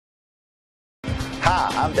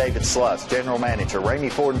Hi, I'm David Sluss, General Manager, Ramey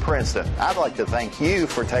Ford in Princeton. I'd like to thank you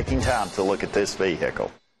for taking time to look at this vehicle.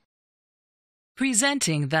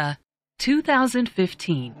 Presenting the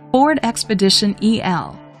 2015 Ford Expedition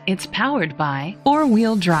EL. It's powered by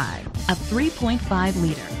four-wheel drive, a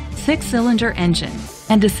 3.5-liter, six-cylinder engine,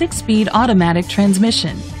 and a six-speed automatic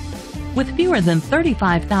transmission. With fewer than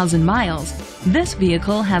 35,000 miles, this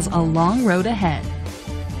vehicle has a long road ahead.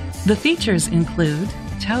 The features include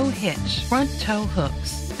tow hitch, front tow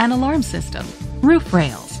hooks, an alarm system, roof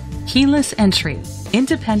rails, keyless entry,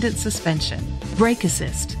 independent suspension, brake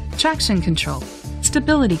assist, traction control,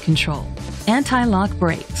 stability control, anti-lock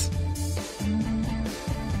brakes.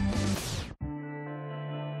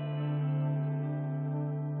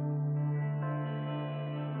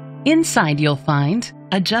 Inside you'll find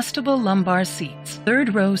adjustable lumbar seats,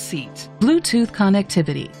 third row seat, Bluetooth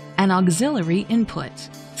connectivity, and auxiliary input,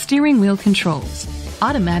 steering wheel controls,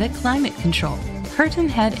 automatic climate control, curtain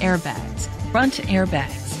head airbags, front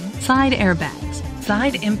airbags,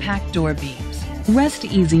 side impact door beams. Rest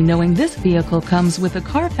easy knowing this vehicle comes with a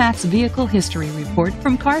Carfax Vehicle History Report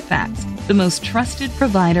from Carfax, the most trusted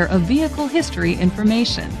provider of vehicle history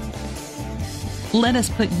information. Let us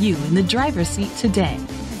put you in the driver's seat today.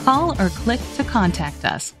 Call or click to contact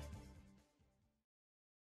us.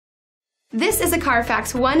 This is a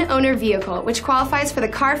Carfax one-owner vehicle which qualifies for the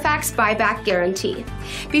Carfax buyback guarantee.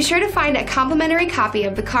 Be sure to find a complimentary copy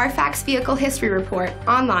of the Carfax Vehicle History Report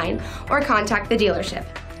online or contact the dealership.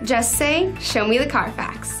 Just say, "Show me the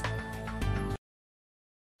Carfax."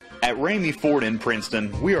 At Ramey Ford in Princeton,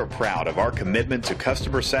 we are proud of our commitment to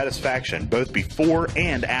customer satisfaction both before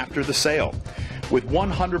and after the sale. With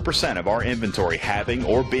 100% of our inventory having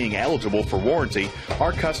or being eligible for warranty,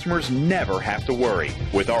 our customers never have to worry.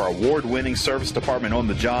 With our award-winning service department on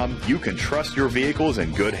the job, you can trust your vehicles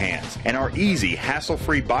in good hands. And our easy,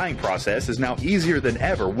 hassle-free buying process is now easier than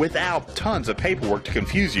ever without tons of paperwork to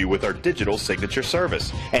confuse you with our digital signature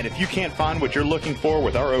service. And if you can't find what you're looking for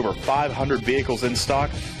with our over 500 vehicles in stock,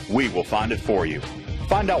 we will find it for you.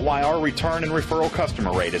 Find out why our return and referral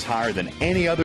customer rate is higher than any other